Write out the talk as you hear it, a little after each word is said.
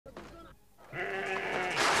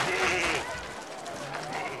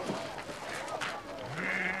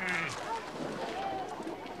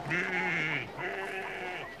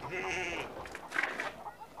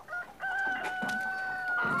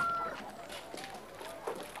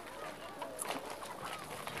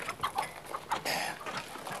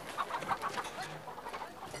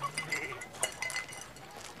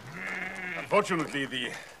Unfortunately, the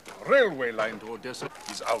railway line to Odessa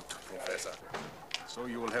is out, Professor. So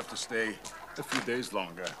you will have to stay a few days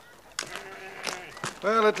longer.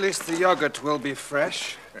 Well, at least the yogurt will be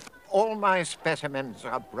fresh. All my specimens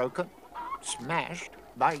are broken, smashed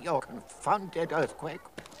by your confounded earthquake.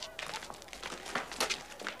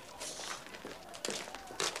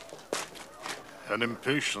 An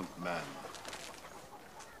impatient man.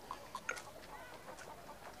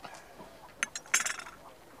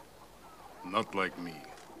 Not like me.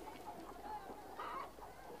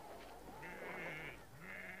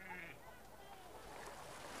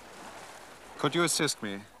 Could you assist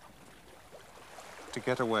me to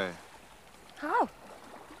get away? How?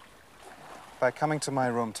 By coming to my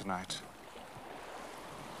room tonight.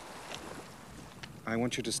 I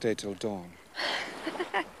want you to stay till dawn.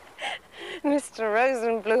 Mr.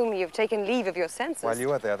 Rosenblum, you've taken leave of your senses. While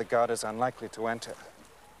you are there, the guard is unlikely to enter.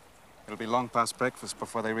 It'll be long past breakfast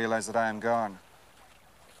before they realize that I am gone.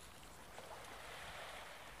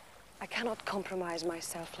 I cannot compromise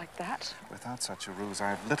myself like that. Without such a ruse, I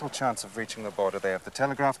have little chance of reaching the border. They have the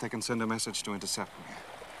telegraph. They can send a message to intercept me.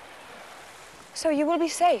 So you will be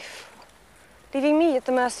safe, leaving me at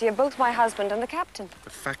the mercy of both my husband and the captain. The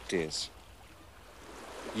fact is,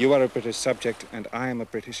 you are a British subject and I am a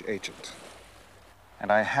British agent.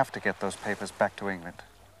 And I have to get those papers back to England.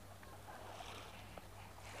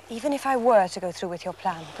 Even if I were to go through with your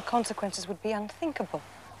plan, the consequences would be unthinkable.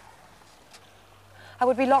 I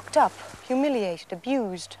would be locked up, humiliated,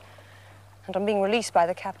 abused, and on being released by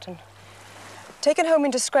the captain, taken home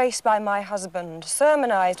in disgrace by my husband,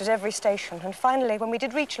 sermonized at every station, and finally, when we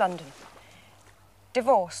did reach London,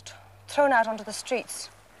 divorced, thrown out onto the streets.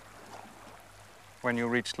 When you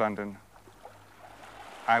reach London,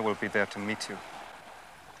 I will be there to meet you.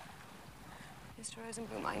 Mr.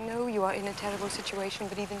 Rosenblum, I know you are in a terrible situation,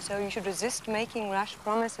 but even so, you should resist making rash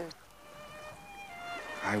promises.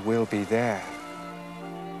 I will be there.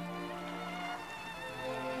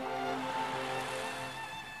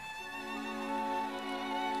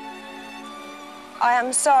 I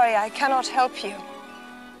am sorry, I cannot help you.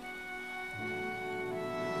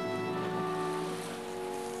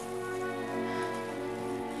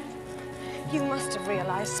 You must have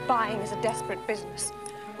realized spying is a desperate business.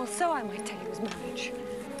 Well, so I might tell you is marriage.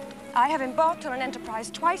 I have embarked on an enterprise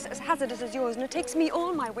twice as hazardous as yours, and it takes me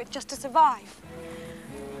all my wit just to survive.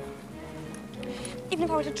 Even if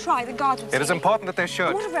I were to try, the guards would It is important that they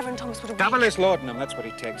should. What if Reverend Thomas would have... Double his laudanum, that's what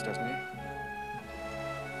he takes, doesn't he?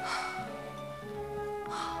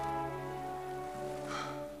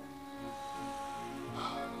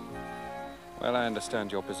 Well, I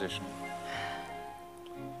understand your position.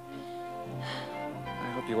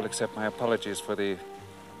 I hope you will accept my apologies for the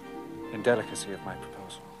indelicacy of my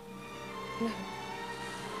proposal. No.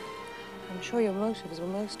 I'm sure your motives were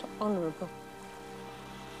most honorable.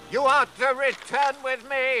 You are to return with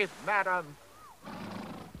me, madam.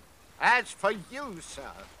 As for you,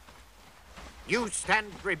 sir, you stand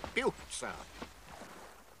rebuked, sir.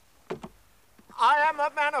 I am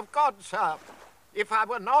a man of God, sir. If I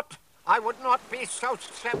were not, I would not be so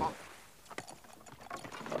civil.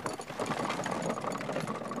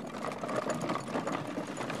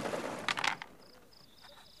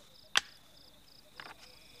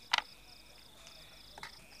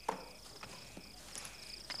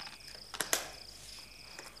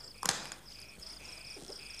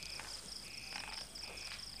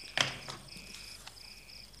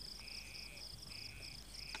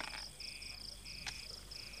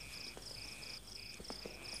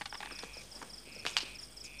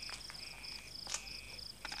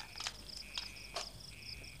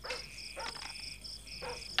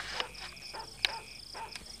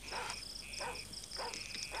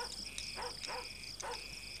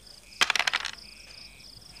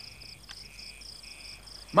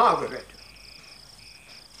 Margaret.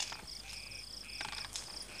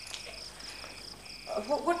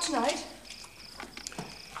 What tonight?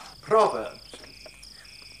 Proverbs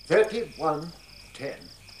 31:10.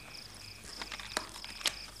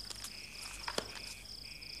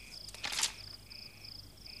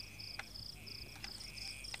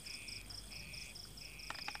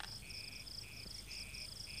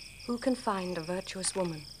 Who can find a virtuous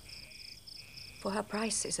woman? For her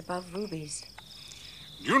price is above rubies.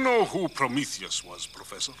 You know who Prometheus was,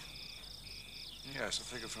 Professor? Yes, a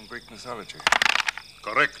figure from Greek mythology.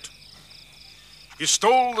 Correct. He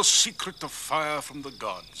stole the secret of fire from the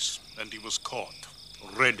gods, and he was caught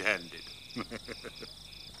red-handed.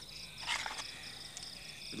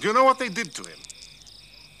 Do you know what they did to him?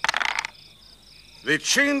 They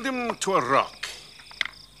chained him to a rock,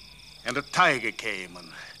 and a tiger came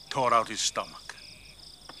and tore out his stomach.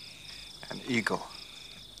 An eagle.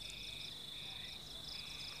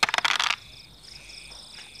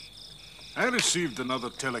 I received another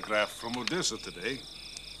telegraph from Odessa today.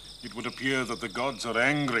 It would appear that the gods are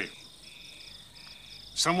angry.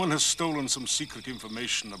 Someone has stolen some secret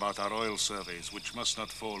information about our oil surveys, which must not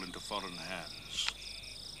fall into foreign hands.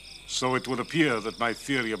 So it would appear that my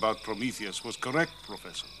theory about Prometheus was correct,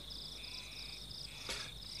 Professor.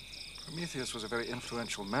 Prometheus was a very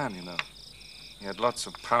influential man, you know. He had lots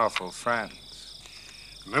of powerful friends.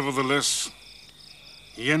 Nevertheless,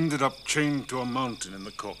 he ended up chained to a mountain in the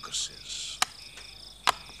Caucasus.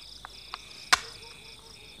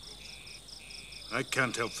 I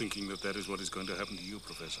can't help thinking that that is what is going to happen to you,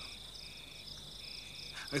 Professor.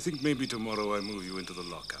 I think maybe tomorrow I move you into the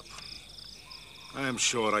lockup. I am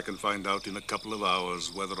sure I can find out in a couple of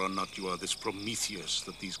hours whether or not you are this Prometheus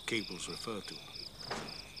that these cables refer to.